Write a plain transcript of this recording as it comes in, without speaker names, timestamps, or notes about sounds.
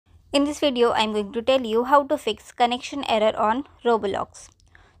In this video, I am going to tell you how to fix connection error on Roblox.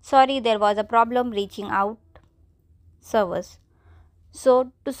 Sorry, there was a problem reaching out servers.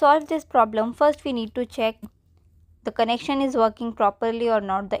 So to solve this problem, first we need to check the connection is working properly or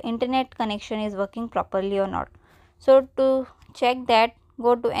not, the internet connection is working properly or not. So to check that,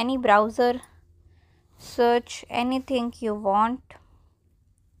 go to any browser, search anything you want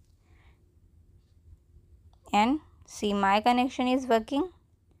and see my connection is working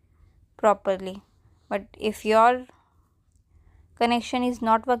properly. But if your connection is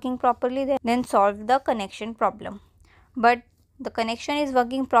not working properly, then solve the connection problem. But the connection is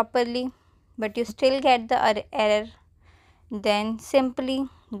working properly but you still get the error, then simply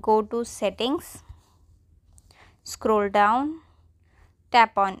go to settings, scroll down,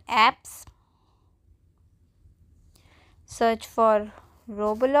 tap on apps, search for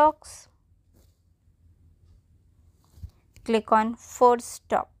Roblox, click on force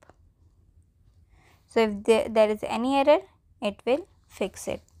stop. So if there is any error, it will fix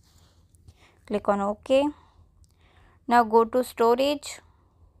it. Click on OK. Now go to storage,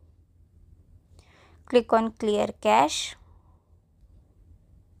 click on clear cache,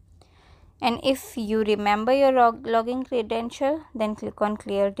 and if you remember your login credential, then click on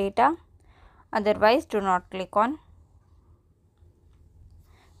clear data, otherwise do not click on.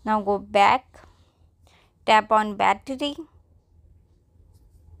 Now go back, tap on battery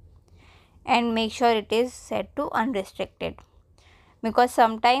and make sure it is set to unrestricted, because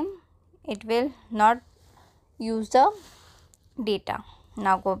sometime it will not use the data.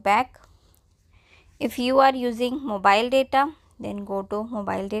 Now go back. If you are using mobile data, then go to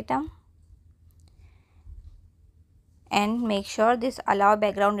mobile data and make sure this allow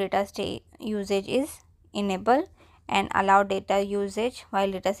background data usage is enabled and allow data usage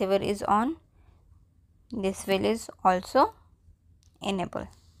while data saver is on, this will is also enabled.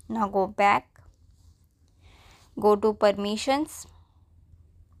 Now go back, go to permissions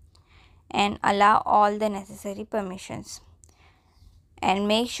and allow all the necessary permissions and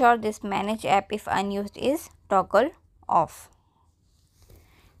make sure this manage app if unused is toggle off.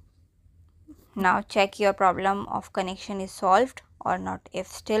 Now check your problem of connection is solved or not. If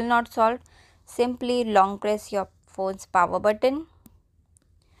still not solved, simply long press your phone's power button,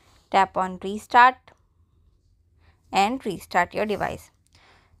 tap on restart and restart your device.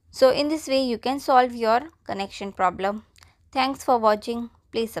 So in this way you can solve your connection problem. Thanks for watching.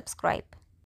 Please subscribe.